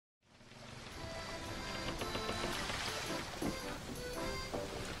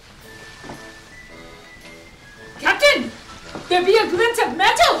There be a glint of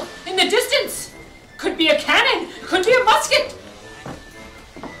metal in the distance. Could be a cannon, could be a musket.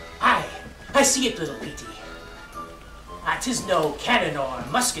 Aye, I see it, little Petey. 'Tis no cannon or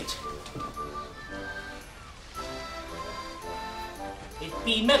musket. It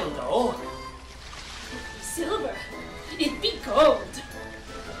be metal, though. Silver. It be gold.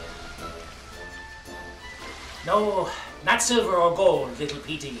 No, not silver or gold, little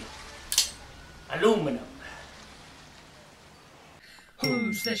Petey. Aluminum.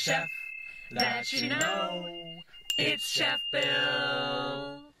 Who's the chef that you know? It's Chef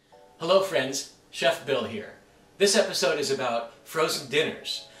Bill. Hello friends, Chef Bill here. This episode is about frozen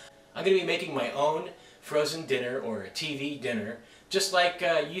dinners. I'm going to be making my own frozen dinner or a TV dinner, just like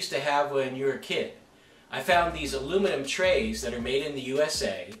you used to have when you were a kid. I found these aluminum trays that are made in the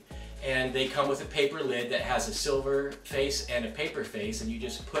USA, and they come with a paper lid that has a silver face and a paper face, and you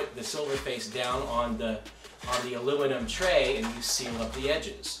just put the silver face down on the aluminum tray and you seal up the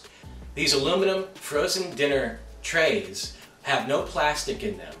edges. These aluminum frozen dinner trays have no plastic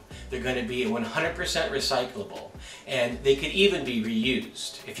in them. They're going to be 100% recyclable, and they could even be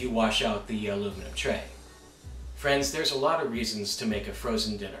reused if you wash out the aluminum tray. Friends, there's a lot of reasons to make a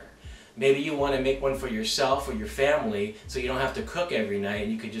frozen dinner. Maybe you want to make one for yourself or your family so you don't have to cook every night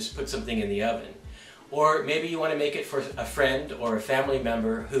and you could just put something in the oven. Or maybe you want to make it for a friend or a family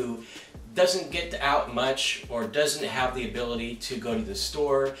member who doesn't get out much or doesn't have the ability to go to the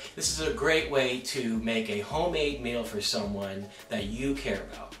store. This is a great way to make a homemade meal for someone that you care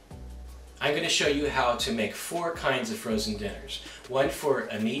about. I'm going to show you how to make 4 kinds of frozen dinners. One for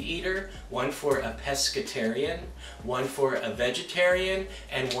a meat eater, one for a pescatarian, one for a vegetarian,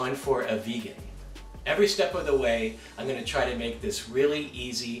 and one for a vegan. Every step of the way, I'm going to try to make this really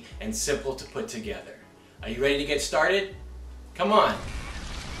easy and simple to put together. Are you ready to get started? Come on!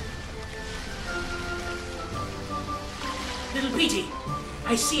 Little Petey,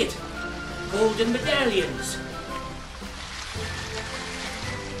 I see it. Golden medallions.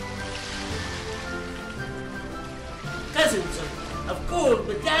 Dozens of gold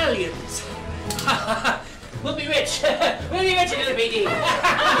medallions. We'll be rich. We'll be rich, little Petey.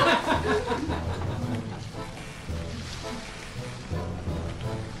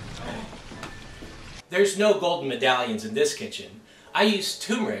 There's no golden medallions in this kitchen. I used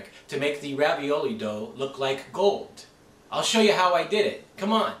turmeric to make the ravioli dough look like gold. I'll show you how I did it.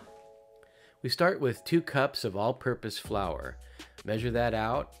 Come on. We start with 2 cups of all-purpose flour. Measure that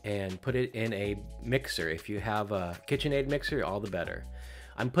out and put it in a mixer. If you have a KitchenAid mixer, all the better.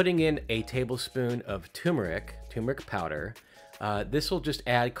 I'm putting in a tablespoon of Tumeric Powder. This will just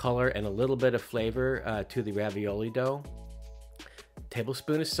add color and a little bit of flavor to the ravioli dough.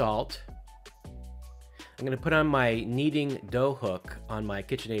 Tablespoon of salt. I'm going to put on my kneading dough hook on my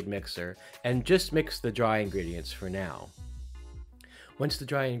KitchenAid mixer and just mix the dry ingredients for now. Once the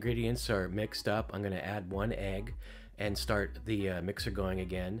dry ingredients are mixed up, I'm going to add 1 egg and start the mixer going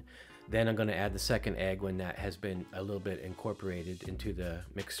again. Then I'm going to add the second egg when that has been a little bit incorporated into the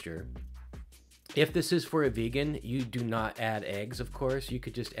mixture. If this is for a vegan, you do not add eggs, of course. You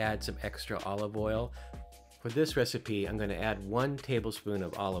could just add some extra olive oil. For this recipe, I'm going to add 1 tablespoon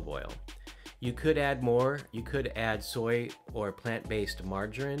of olive oil. You could add more. You could add soy or plant-based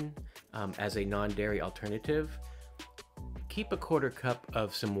margarine as a non-dairy alternative. Keep a 1/4 cup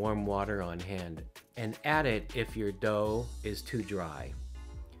of some warm water on hand and add it if your dough is too dry.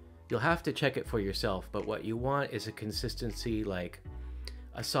 You'll have to check it for yourself, but what you want is a consistency like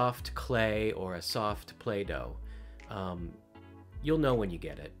a soft clay or a soft Play-Doh. You'll know when you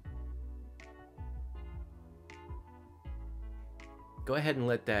get it. Go ahead and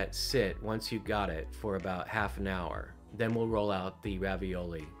let that sit once you've got it for about ½ an hour. Then we'll roll out the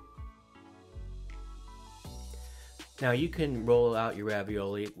ravioli. Now you can roll out your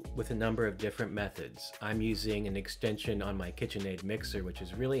ravioli with a number of different methods. I'm using an extension on my KitchenAid mixer, which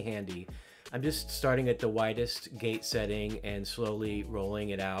is really handy. I'm just starting at the widest gate setting and slowly rolling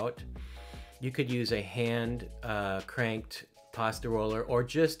it out. You could use a hand cranked pasta roller or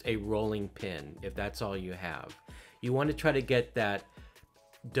just a rolling pin if that's all you have. You want to try to get that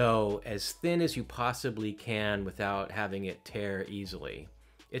dough as thin as you possibly can without having it tear easily.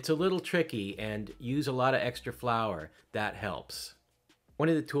 It's a little tricky, and use a lot of extra flour. That helps. One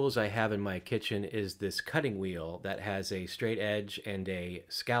of the tools I have in my kitchen is this cutting wheel that has a straight edge and a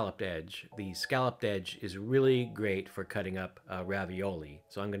scalloped edge. The scalloped edge is really great for cutting up ravioli,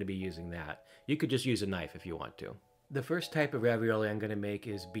 so I'm going to be using that. You could just use a knife if you want to. The first type of ravioli I'm going to make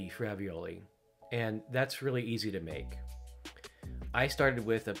is beef ravioli, and that's really easy to make. I started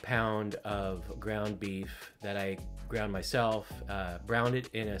with a pound of ground beef that I ground myself, browned it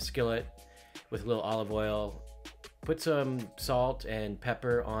in a skillet with a little olive oil, Put some salt and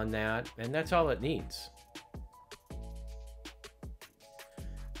pepper on that, and that's all it needs.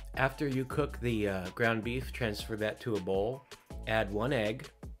 After you cook the ground beef, transfer that to a bowl. Add 1 egg.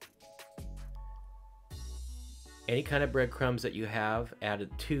 Any kind of breadcrumbs that you have, add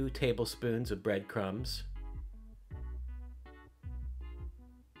 2 tablespoons of breadcrumbs.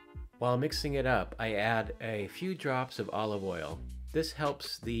 While mixing it up, I add a few drops of olive oil. This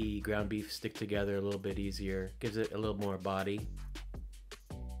helps the ground beef stick together a little bit easier, gives it a little more body.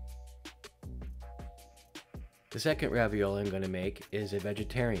 The second ravioli I'm going to make is a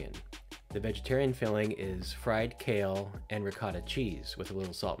vegetarian. The vegetarian filling is fried kale and ricotta cheese with a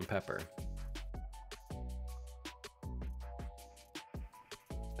little salt and pepper.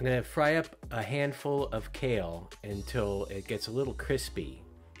 I'm going to fry up a handful of kale until it gets a little crispy.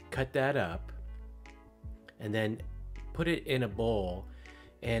 Cut that up and then put it in a bowl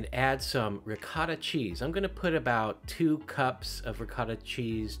and add some ricotta cheese. I'm going to put about 2 cups of ricotta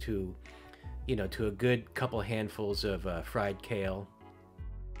cheese to a good couple handfuls of fried kale.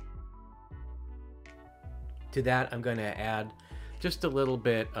 To that, I'm going to add just a little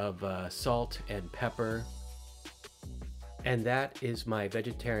bit of salt and pepper. And that is my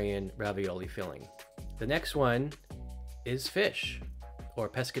vegetarian ravioli filling. The next one is fish, or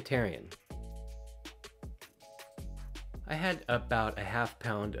pescatarian. I had about a ½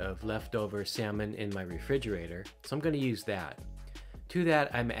 pound of leftover salmon in my refrigerator, so I'm going to use that. To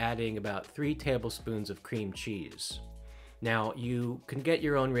that, I'm adding about 3 tablespoons of cream cheese. Now, you can get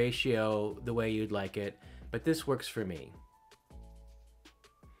your own ratio the way you'd like it, but this works for me.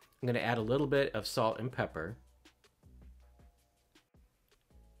 I'm going to add a little bit of salt and pepper.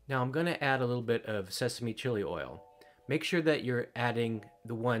 Now I'm going to add a little bit of sesame chili oil. Make sure that you're adding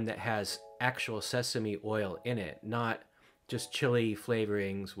the one that has actual sesame oil in it, not just chili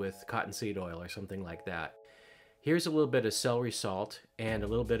flavorings with cottonseed oil or something like that. Here's a little bit of celery salt and a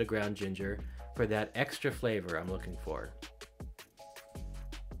little bit of ground ginger for that extra flavor I'm looking for.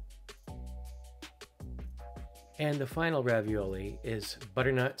 And the final ravioli is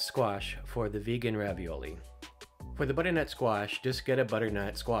butternut squash for the vegan ravioli. For the butternut squash, just get a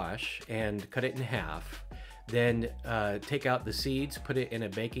butternut squash and cut it in half. Then take out the seeds, put it in a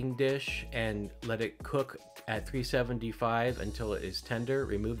baking dish, and let it cook at 375 until it is tender.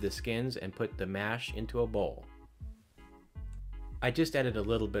 Remove the skins and put the mash into a bowl. I just added a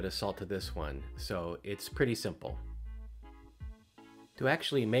little bit of salt to this one, so it's pretty simple. To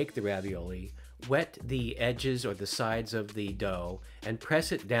actually make the ravioli, wet the edges or the sides of the dough and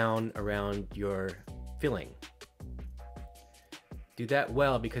press it down around your filling. Do that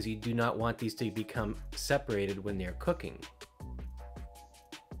well because you do not want these to become separated when they're cooking.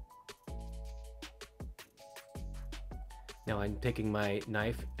 Now I'm taking my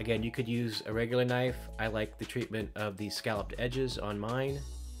knife. Again, you could use a regular knife. I like the treatment of the scalloped edges on mine.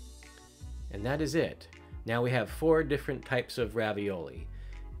 And that is it. Now we have 4 different types of ravioli.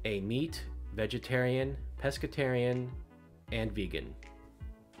 A meat, vegetarian, pescatarian, and vegan.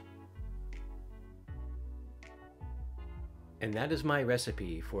 And that is my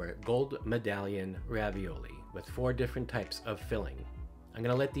recipe for gold medallion ravioli with 4 different types of filling. I'm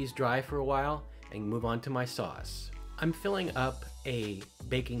gonna let these dry for a while and move on to my sauce. I'm filling up a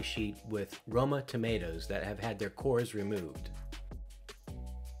baking sheet with Roma tomatoes that have had their cores removed.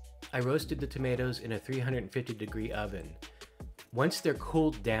 I roasted the tomatoes in a 350-degree oven. Once they're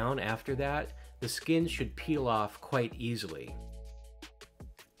cooled down after that, the skins should peel off quite easily.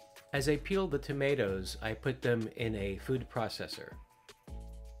 As I peel the tomatoes, I put them in a food processor.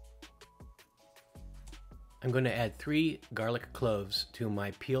 I'm going to add 3 garlic cloves to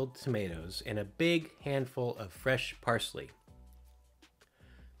my peeled tomatoes and a big handful of fresh parsley.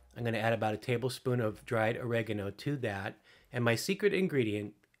 I'm going to add about a tablespoon of dried oregano to that, and my secret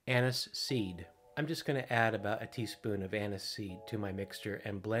ingredient, anise seed. I'm just going to add about a teaspoon of anise seed to my mixture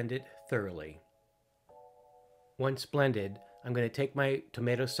and blend it thoroughly. Once blended, I'm going to take my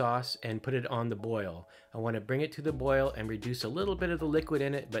tomato sauce and put it on the boil. I want to bring it to the boil and reduce a little bit of the liquid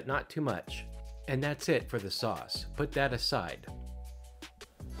in it, but not too much. And that's it for the sauce. Put that aside.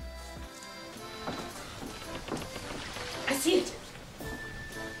 I see it.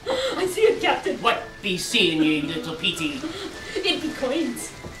 I see it, Captain. What be seeing, you little Petey? It be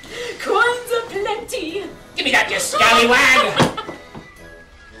coins. Coins aplenty. Give me that, you scallywag!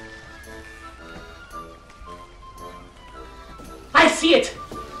 I see it!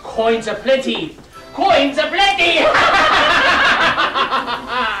 Coins aplenty! Coins aplenty!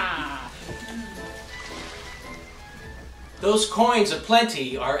 Those coins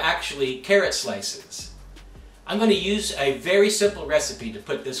aplenty are actually carrot slices. I'm going to use a very simple recipe to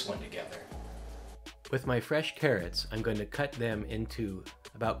put this one together. With my fresh carrots, I'm going to cut them into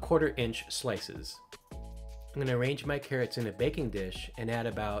about 1/4 inch slices. I'm going to arrange my carrots in a baking dish and add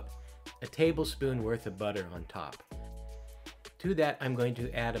about a tablespoon worth of butter on top. To that, I'm going to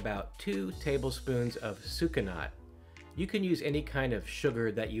add about 2 tablespoons of sucanat. You can use any kind of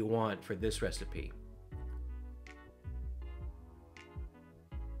sugar that you want for this recipe.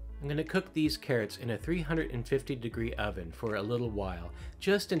 I'm going to cook these carrots in a 350-degree oven for a little while,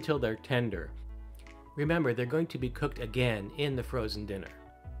 just until they're tender. Remember, they're going to be cooked again in the frozen dinner.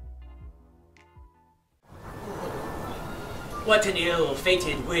 What an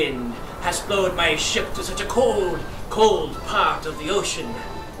ill-fated wind has blown my ship to such a cold, cold part of the ocean.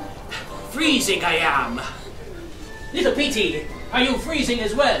 Freezing I am. Little Petey, are you freezing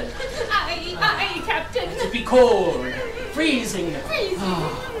as well? Aye, Captain. To be cold, freezing. That'd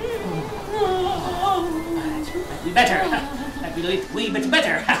be better. That'd be a wee bit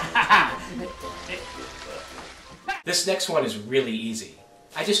better. This next one is really easy.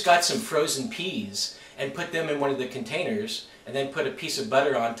 I just got some frozen peas and put them in one of the containers and then put a piece of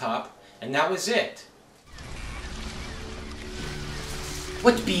butter on top, and that was it.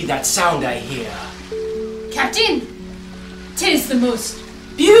 What be that sound I hear? Captain, 'tis the most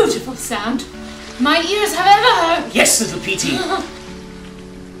beautiful sound my ears have ever heard. Yes, little Petey.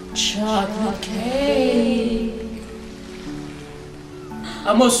 Chocolate cake.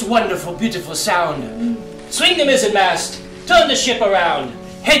 A most wonderful, beautiful sound. Swing the mizzenmast, turn the ship around,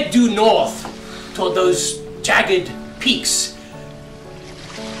 head due north toward those jagged peaks.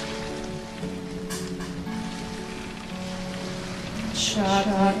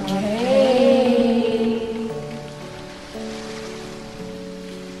 Chocolate cake.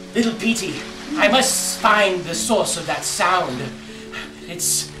 Little Petey, I must find the source of that sound.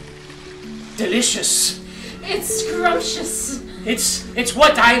 It's delicious. It's scrumptious. It's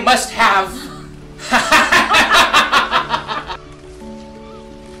what I must have.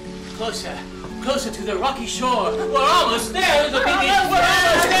 Closer, closer to the rocky shore. We're almost there, little Petey. We're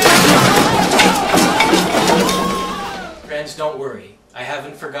almost there. Friends, don't worry. I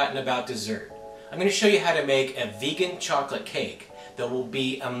haven't forgotten about dessert. I'm going to show you how to make a vegan chocolate cake that will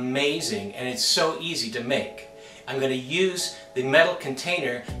be amazing, and it's so easy to make. I'm going to use the metal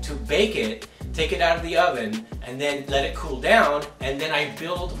container to bake it, take it out of the oven, and then let it cool down, and then I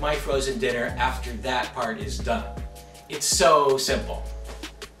build my frozen dinner after that part is done. It's so simple.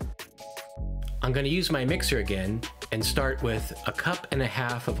 I'm going to use my mixer again and start with 1.5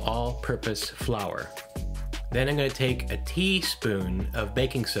 cups of all-purpose flour. Then I'm going to take a teaspoon of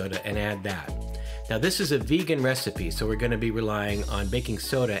baking soda and add that. Now this is a vegan recipe, so we're going to be relying on baking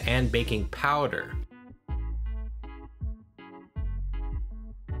soda and baking powder.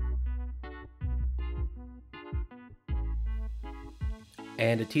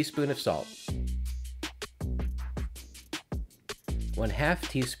 And a teaspoon of salt. 1/2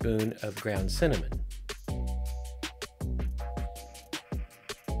 teaspoon of ground cinnamon.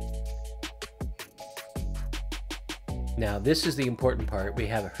 Now this is the important part. We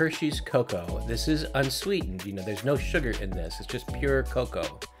have Hershey's cocoa. This is unsweetened, you know, there's no sugar in this, it's just pure cocoa.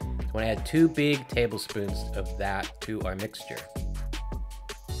 So I want to add 2 big tablespoons of that to our mixture.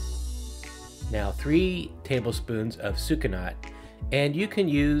 Now 3 tablespoons of sucanat, and you can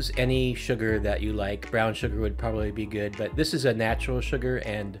use any sugar that you like. Brown sugar would probably be good, but this is a natural sugar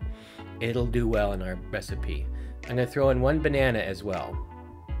and it'll do well in our recipe. I'm going to throw in 1 banana as well.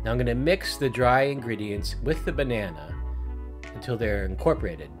 Now I'm going to mix the dry ingredients with the banana until they're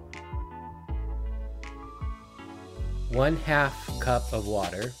incorporated. 1/2 cup of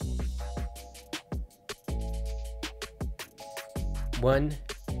water, 1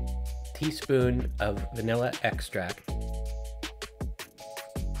 teaspoon of vanilla extract.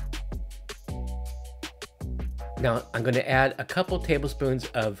 Now I'm going to add a couple tablespoons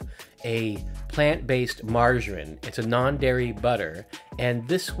of a plant-based margarine. It's a non-dairy butter, and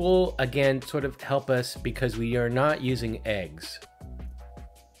this will again sort of help us because we are not using eggs.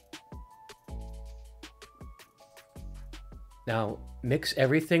 Now mix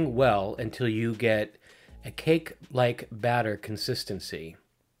everything well until you get a cake-like batter consistency.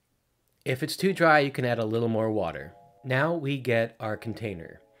 If it's too dry, you can add a little more water. Now we get our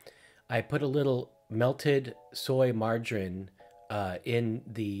container. I put a little melted soy margarine in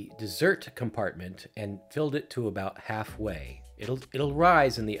the dessert compartment and filled it to about halfway. It'll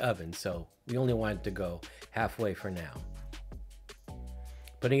rise in the oven, so we only want it to go halfway for now.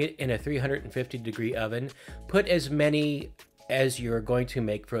 Putting it in a 350-degree oven. Put as many as you're going to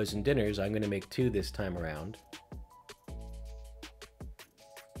make frozen dinners. I'm going to make 2 this time around.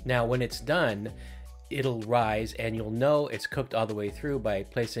 Now when it's done, it'll rise, and you'll know it's cooked all the way through by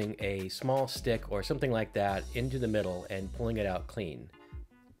placing a small stick or something like that into the middle and pulling it out clean.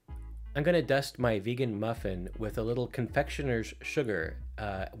 I'm going to dust my vegan muffin with a little confectioner's sugar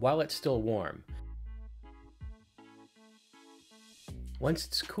while it's still warm. Once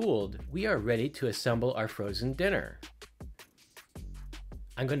it's cooled, we are ready to assemble our frozen dinner.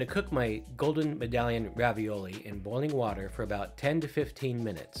 I'm going to cook my golden medallion ravioli in boiling water for about 10 to 15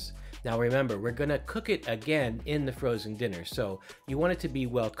 minutes. Now remember, we're going to cook it again in the frozen dinner, so you want it to be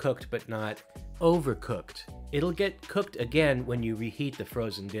well cooked but not overcooked. It'll get cooked again when you reheat the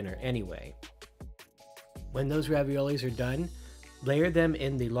frozen dinner anyway. When those raviolis are done, layer them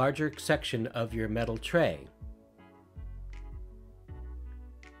in the larger section of your metal tray.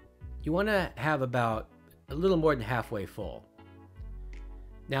 You want to have about a little more than halfway full.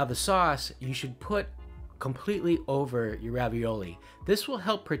 Now the sauce you should put completely over your ravioli. This will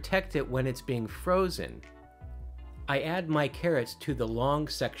help protect it when it's being frozen. I add my carrots to the long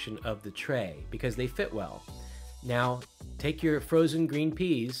section of the tray because they fit well. Now take your frozen green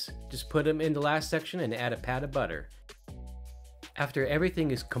peas, just put them in the last section and add a pat of butter. After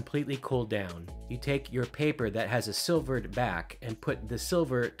everything is completely cooled down, you take your paper that has a silvered back and put the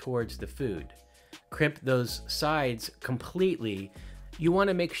silver towards the food. Crimp those sides completely. You want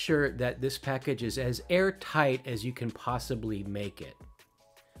to make sure that this package is as airtight as you can possibly make it.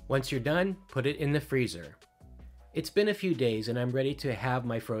 Once you're done, put it in the freezer. It's been a few days and I'm ready to have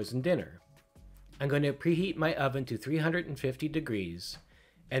my frozen dinner. I'm going to preheat my oven to 350 degrees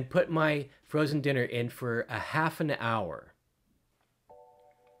and put my frozen dinner in for a half an hour.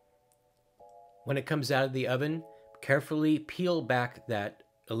 When it comes out of the oven, carefully peel back that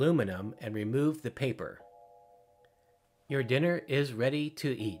aluminum and remove the paper. Your dinner is ready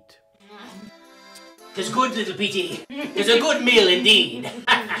to eat. 'Tis good, little Petey. 'Tis a good meal indeed.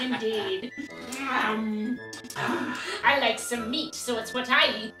 Indeed. I like some meat, so it's what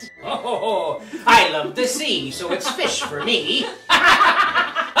I eat. Oh, I love the sea, so it's fish for me.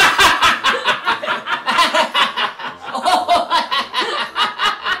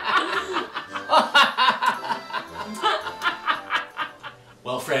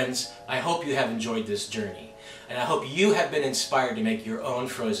 Well, friends, I hope you have enjoyed this journey. And I hope you have been inspired to make your own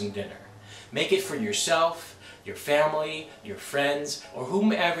frozen dinner. Make it for yourself, your family, your friends, or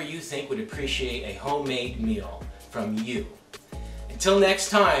whomever you think would appreciate a homemade meal from you. Until next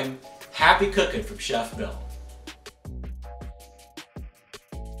time, happy cooking from Chef Bill.